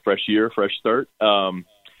a fresh year, Fresh Start. And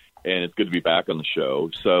it's good to be back on the show.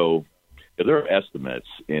 So there are estimates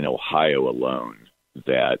in Ohio alone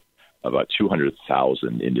that about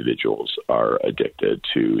 200,000 individuals are addicted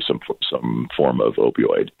to some form of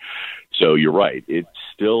opioid. So you're right. It's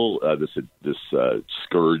still this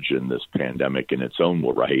scourge and this pandemic in its own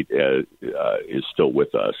right is still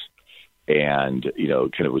with us, and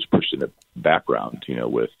kind of was pushed in the background,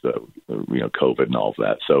 with COVID and all of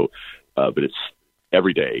that. So, but it's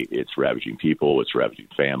every day. It's ravaging people. It's ravaging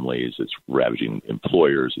families. It's ravaging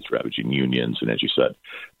employers. It's ravaging unions. And as you said,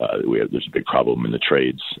 there's a big problem in the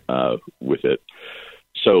trades with it.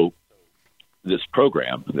 So this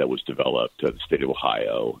program that was developed at the state of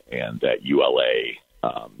Ohio and that ULA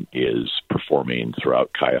is performing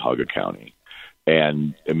throughout Cuyahoga County.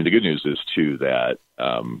 And I mean, the good news is too that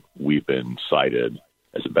we've been cited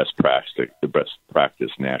as the best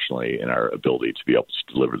practice nationally in our ability to be able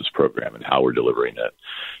to deliver this program and how we're delivering it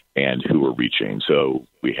and who we're reaching. So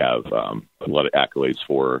we have a lot of accolades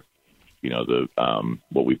for, the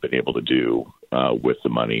what we've been able to do with the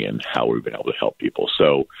money and how we've been able to help people.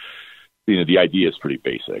 So, the idea is pretty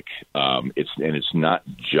basic. It's not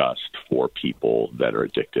just for people that are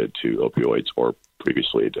addicted to opioids or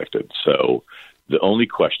previously addicted. So the only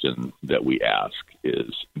question that we ask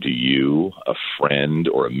is, do you, a friend,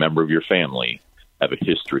 or a member of your family have a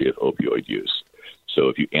history of opioid use? So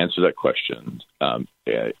if you answer that question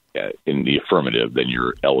in the affirmative, then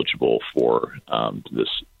you're eligible for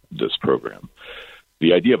this program.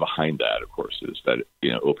 The idea behind that, of course, is that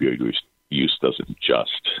opioid use doesn't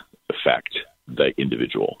just affect the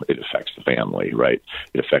individual; it affects the family, right?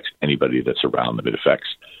 It affects anybody that's around them. It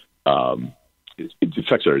affects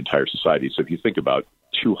our entire society. So if you think about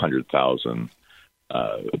 200,000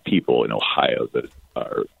 people in Ohio that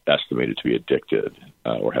are estimated to be addicted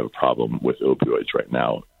or have a problem with opioids right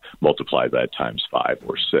now, multiply that times 5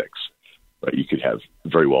 or 6, right? You could have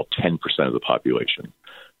very well 10% of the population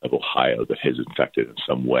of Ohio that is infected in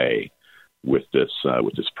some way with this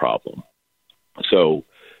problem. So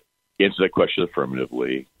answer that question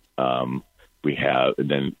affirmatively. We have, and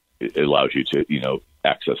then it allows you to,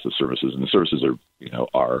 access the services, and the services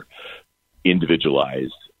are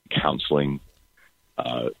individualized counseling,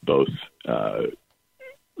 both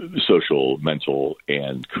social, mental,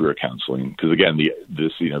 and career counseling. Because again,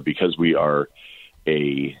 because we are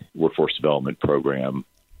a workforce development program,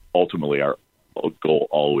 ultimately our goal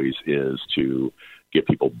always is to get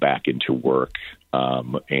people back into work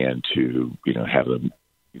and to have them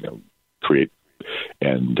create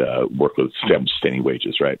and work with sustaining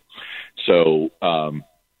wages, right? So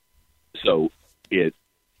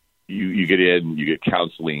you get in, you get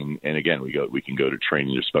counseling, and again, we can go to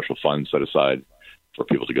training. There's special funds set aside for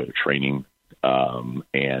people to go to training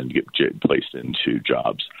and get placed into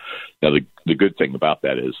jobs. Now, the good thing about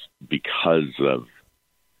that is because of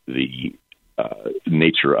the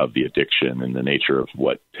nature of the addiction and the nature of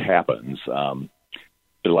what happens,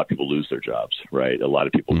 a lot of people lose their jobs, right? A lot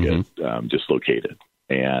of people get dislocated,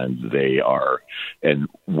 and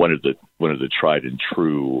one of the tried and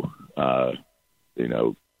true,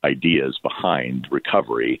 ideas behind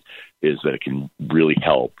recovery is that it can really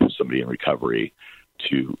help somebody in recovery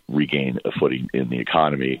to regain a footing in the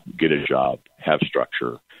economy, get a job, have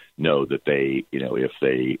structure, know that they, if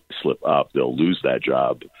they slip up, they'll lose that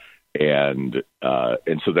job. And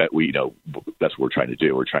so that that's what we're trying to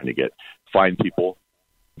do. We're trying to find people,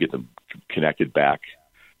 get them connected back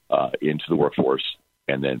into the workforce,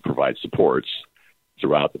 and then provide supports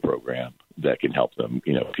throughout the program that can help them,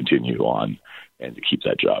 continue on and to keep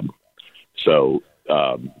that job. So,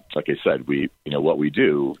 like I said, what we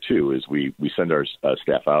do too is we send our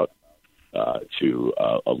staff out to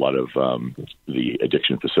a lot of the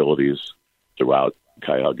addiction facilities throughout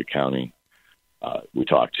Cuyahoga County. We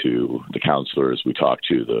talk to the counselors. We talk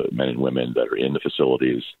to the men and women that are in the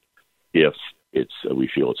facilities. If we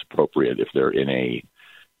feel it's appropriate, if they're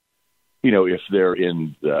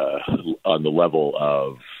on the level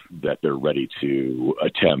of that they're ready to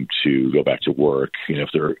attempt to go back to work, if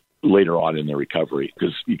they're later on in their recovery,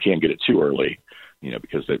 because you can't get it too early,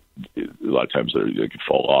 because a lot of times they can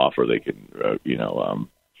fall off or they can,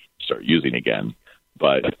 start using again.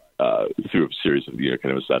 But through a series of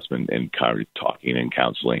kind of assessment and kind of talking and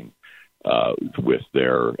counseling with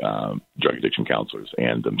their drug addiction counselors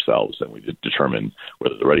and themselves, and we determine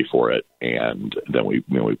whether they're ready for it, and then we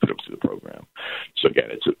put them through the program. So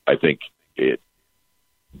again, I think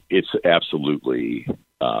it's absolutely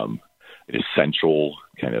an essential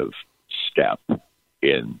kind of step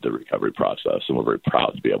in the recovery process, and we're very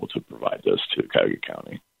proud to be able to provide this to Cuyahoga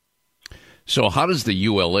County. So how does the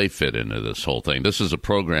ULA fit into this whole thing? This is a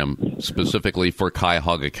program specifically for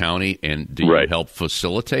Cuyahoga County, and do you help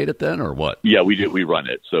facilitate it then, or what? Yeah, we do. We run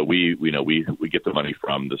it. So we get the money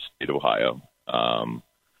from the state of Ohio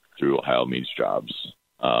through Ohio Means Jobs,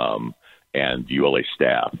 and the ULA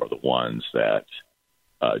staff are the ones that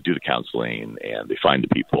do the counseling, and they find the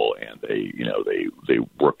people, and they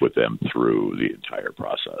work with them through the entire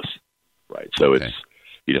process. Right. So it's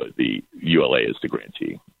the ULA is the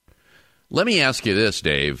grantee. Let me ask you this,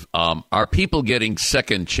 Dave. Are people getting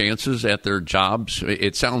second chances at their jobs?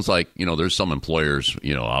 It sounds like, there's some employers,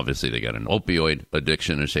 obviously they got an opioid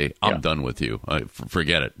addiction and say, I'm done with you.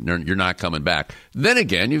 Forget it. You're not coming back. Then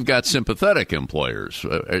again, you've got sympathetic employers.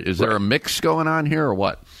 Is there a mix going on here or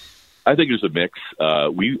what? I think there's a mix.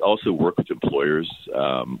 We also work with employers.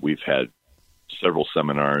 We've had several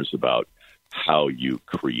seminars about how you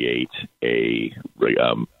create a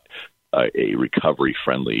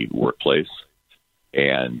recovery-friendly workplace.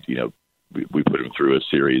 And, we put them through a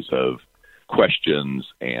series of questions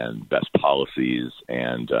and best policies.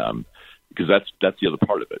 And because that's the other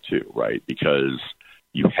part of it, too, right? Because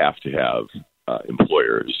you have to have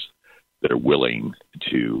employers that are willing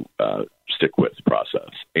to stick with the process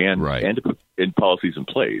and to put in policies in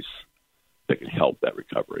place that can help that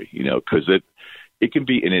recovery, because it can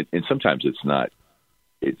be, and sometimes it's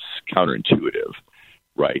counterintuitive.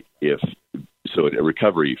 Right. So a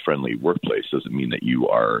recovery-friendly workplace doesn't mean that you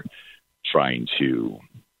are trying to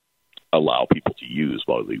allow people to use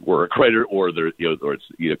while they work, right? Or it's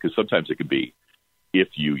because sometimes it can be, if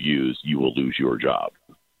you use, you will lose your job,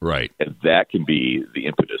 right? And that can be the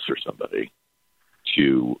impetus for somebody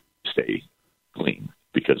to stay clean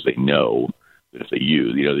because they know that if they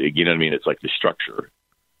use, you know what I mean? It's like the structure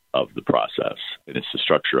of the process, and it's the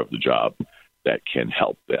structure of the job that can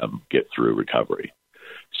help them get through recovery.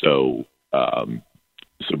 So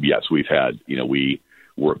yes, we've had, we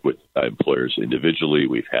work with employers individually.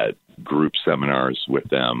 We've had group seminars with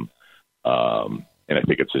them. And I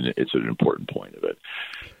think it's an important point of it.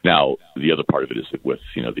 Now, the other part of it is with,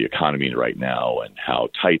 the economy right now and how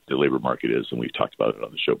tight the labor market is. And we've talked about it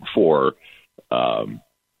on the show before.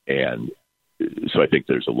 And so I think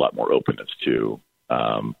there's a lot more openness to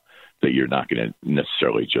that you're not going to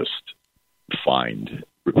necessarily just find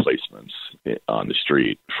replacements on the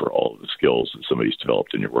street for all of the skills that somebody's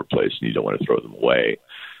developed in your workplace, and you don't want to throw them away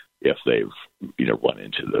if they've run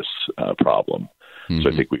into this problem. Mm-hmm. So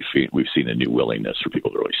I think we've seen a new willingness for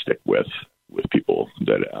people to really stick with people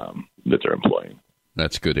that they're employing.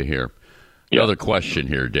 That's good to hear. Another question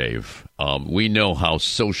here, Dave. We know how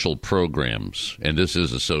social programs, and this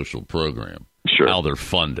is a social program, how they're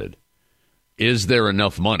funded. Is there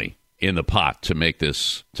enough money in the pot to make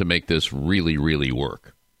this really, really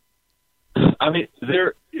work? I mean,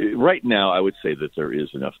 right now, I would say that there is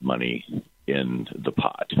enough money in the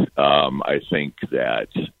pot. I think that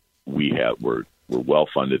we're well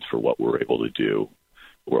funded for what we're able to do,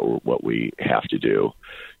 or what we have to do.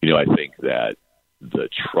 I think that the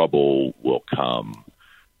trouble will come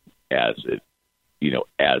as it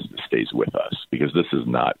stays with us, because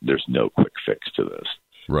there's no quick fix to this.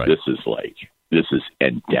 Right. This is like this is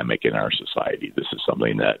endemic in our society. This is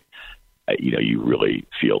something that, you really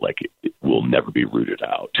feel like it will never be rooted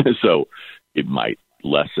out. So it might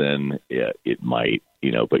lessen, it might,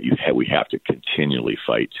 but we have to continually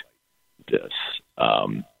fight this.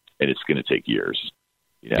 And it's going to take years.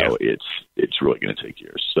 It's really going to take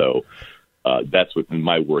years. So that's what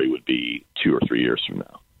my worry would be 2 or 3 years from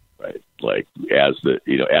now, right? Like as the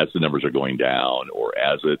numbers are going down, or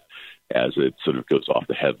as it sort of goes off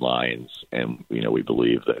the headlines, and we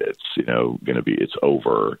believe that it's it's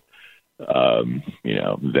over.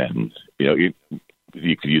 Then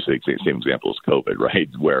you could use the same example as COVID, right?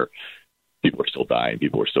 Where people are still dying,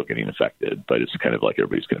 people are still getting infected, but it's kind of like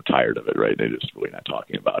everybody's kind of tired of it, right? They're just really not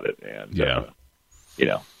talking about it, and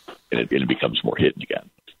and it becomes more hidden again.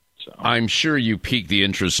 So I'm sure you pique the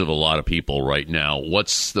interest of a lot of people right now.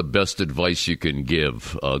 What's the best advice you can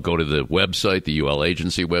give? Go to the website, the UL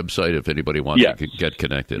agency website, if anybody wants to get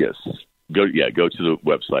connected. Yes, go to the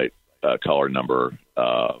website, call our number,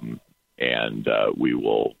 and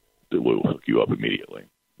we'll hook you up immediately.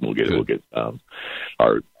 We'll get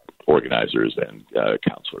our organizers and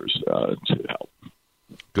counselors to help.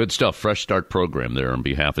 Good stuff. Fresh Start program there on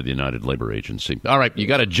behalf of the United Labor Agency. All right, you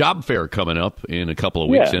got a job fair coming up in a couple of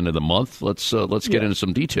weeks into the month. Let's get into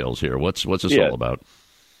some details here. What's this all about?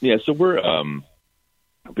 Yeah, so we're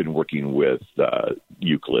I've been working with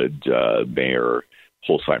Euclid Mayor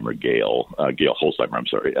Holzheimer, Gail Holzheimer. I'm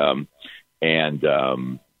sorry,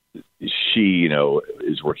 and she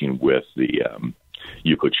is working with the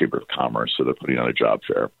Euclid Chamber of Commerce, so they're putting on a job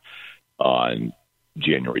fair on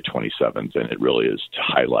January 27th, and it really is to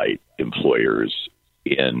highlight employers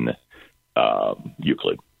in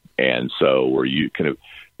Euclid. And so we're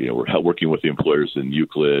we're working with the employers in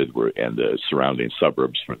Euclid and the surrounding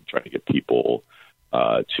suburbs for trying to get people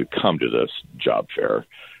to come to this job fair.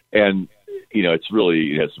 And it's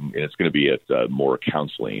really it's going to be at More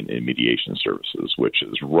Counseling and Mediation Services, which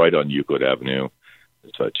is right on Euclid Avenue.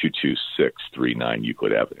 It's 22639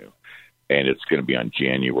 Euclid Avenue. And it's going to be on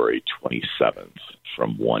January 27th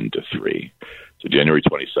from 1 to 3. So January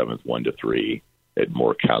 27th, 1 to 3 at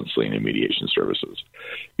More Counseling and Mediation Services.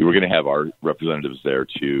 We're going to have our representatives there,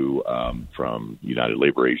 too, from United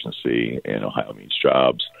Labor Agency and Ohio Means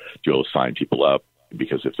Jobs, to be able to sign people up,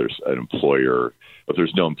 because if there's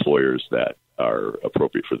no employers that are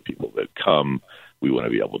appropriate for the people that come, we want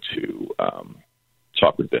to be able to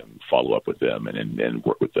talk with them, follow up with them, and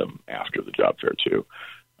work with them after the job fair, too.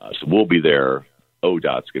 So we'll be there.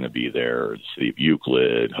 ODOT's going to be there. The City of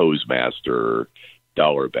Euclid, Hostmaster,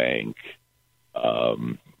 Dollar Bank,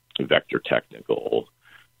 Vector Technical,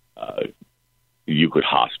 Euclid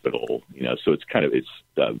Hospital. So it's kind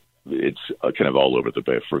of all over the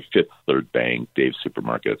place. For Fifth Third Bank, Dave's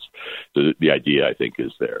Supermarkets. So the idea, I think,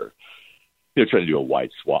 is they're trying to do a wide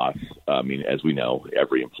swath. I mean, as we know,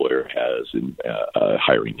 every employer has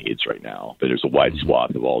hiring needs right now, but there's a wide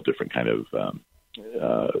swath of all different kind of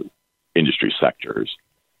industry sectors,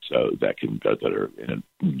 so that are in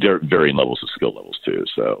varying levels of skill levels too.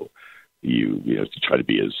 So you to try to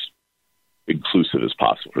be as inclusive as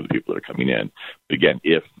possible for the people that are coming in. But again,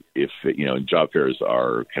 if job fairs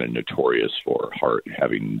are kind of notorious for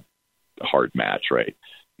having a hard match, right?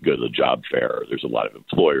 You go to the job fair, there's a lot of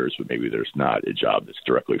employers, but maybe there's not a job that's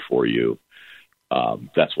directly for you.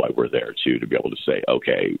 That's why we're there too, to be able to say,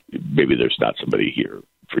 okay, maybe there's not somebody here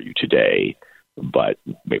for you today, but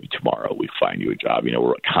maybe tomorrow we find you a job.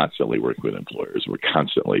 We're constantly working with employers. We're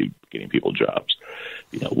constantly getting people jobs.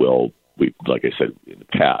 We, like I said in the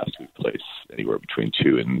past, we place anywhere between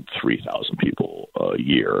 2,000 and 3,000 people a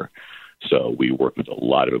year. So we work with a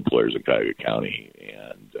lot of employers in Cuyahoga County,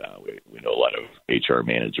 and we know a lot of HR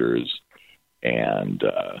managers. And,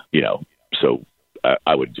 so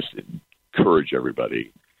I would just encourage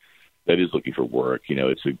everybody that is looking for work.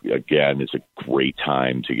 It's a great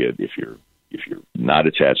time to get, if you're not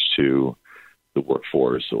attached to the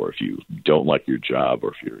workforce, or if you don't like your job,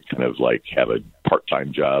 or if you're kind of like have a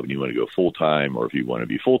part-time job and you want to go full-time, or if you want to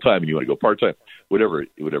be full-time and you want to go part-time, whatever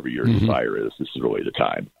your desire is, this is really the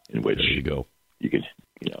time in which you can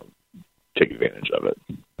take advantage of it.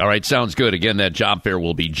 All right, sounds good. Again, that job fair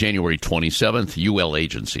will be January 27th,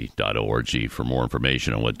 ulagency.org for more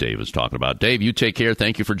information on what Dave is talking about. Dave, you take care.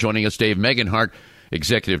 Thank you for joining us. Dave Megenhart,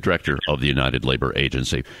 Executive Director of the United Labor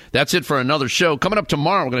Agency. That's it for another show. Coming up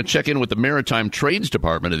tomorrow, we're going to check in with the Maritime Trades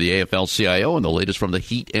Department of the AFL-CIO and the latest from the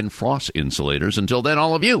heat and frost insulators. Until then,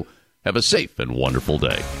 all of you, have a safe and wonderful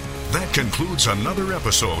day. That concludes another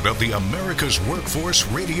episode of the America's Workforce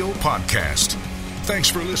Radio Podcast. Thanks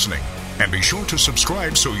for listening, and be sure to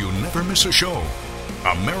subscribe so you never miss a show.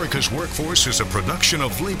 America's Workforce is a production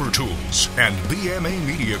of Labor Tools and BMA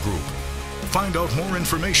Media Group. Find out more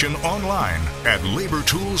information online at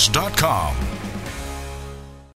labortools.com.